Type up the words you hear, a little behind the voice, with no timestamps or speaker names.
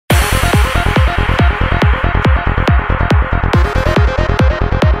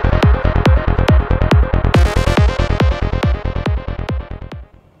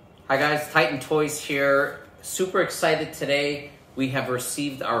Hi guys, Titan Toys here. Super excited today. We have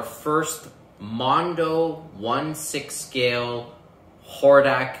received our first Mondo 1/6 scale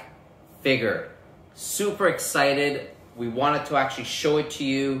Hordak figure. Super excited. We wanted to actually show it to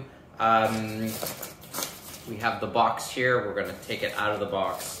you. We have the box here. We're gonna take it out of the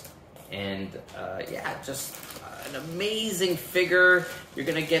box. And yeah, just an amazing figure. You're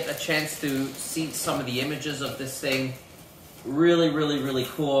gonna get a chance to see some of the images of this thing. Really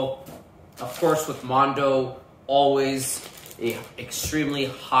cool. Of course, with Mondo, always a extremely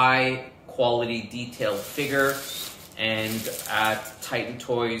high quality detailed figure. And at Titan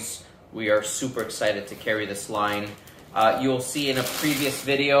Toys, we are super excited to carry this line. You'll see in a previous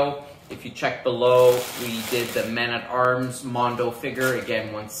video, if you check below, we did the Man-at-Arms Mondo figure,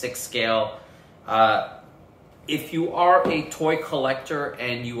 again 1/6 scale. If you are a toy collector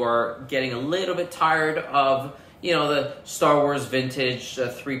and you are getting a little bit tired of, you know, the Star Wars vintage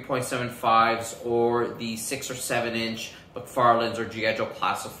 3.75s or the 6 or 7 inch McFarlane's or G.I. Joe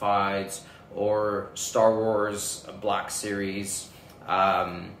Classifieds or Star Wars Black Series,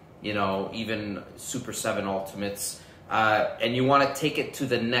 you know, even Super 7 Ultimates, and you want to take it to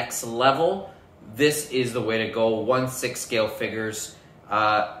the next level, this is the way to go. 1/6 scale figures.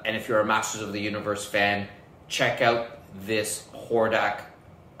 And if you're a Masters of the Universe fan, check out this Hordak.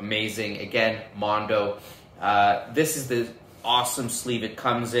 Amazing. Again, Mondo. This is the awesome sleeve it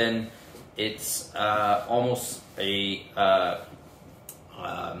comes in. It's almost a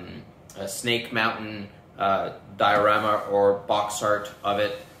Snake Mountain diorama or box art of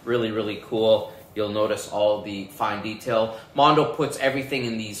it. Really cool. You'll notice all the fine detail. Mondo puts everything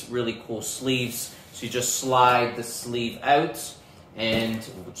in these really cool sleeves. So you just slide the sleeve out, and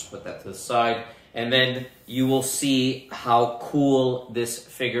we'll just put that to the side. And then you will see how cool this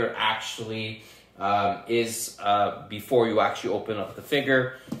figure actually is before you actually open up the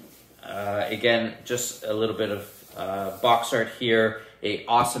figure. Again, just a little bit of box art here. A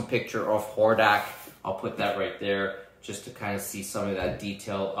awesome picture of Hordak. I'll put that right there just to kind of see some of that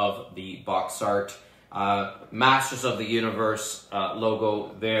detail of the box art. Masters of the Universe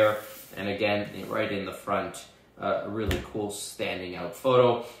logo there. And again, right in the front, a really cool standing out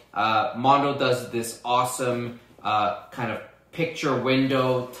photo. Mondo does this awesome kind of picture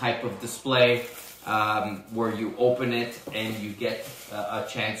window type of display where you open it and you get a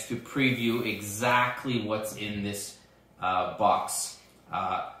chance to preview exactly what's in this box.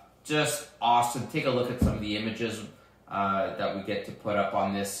 Just awesome. Take a look at some of the images that we get to put up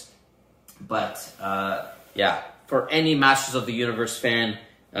on this. But yeah, for any Masters of the Universe fan,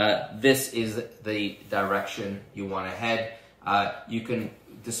 this is the direction you want to head. You can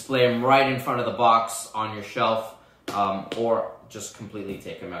display them right in front of the box on your shelf, or just completely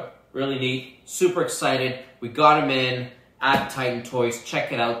take them out. Really neat, super excited. We got them in at Titan Toys.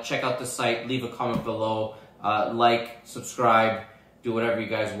 Check it out, check out the site, leave a comment below, like, subscribe, do whatever you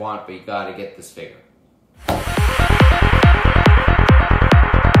guys want, but you gotta get this figure.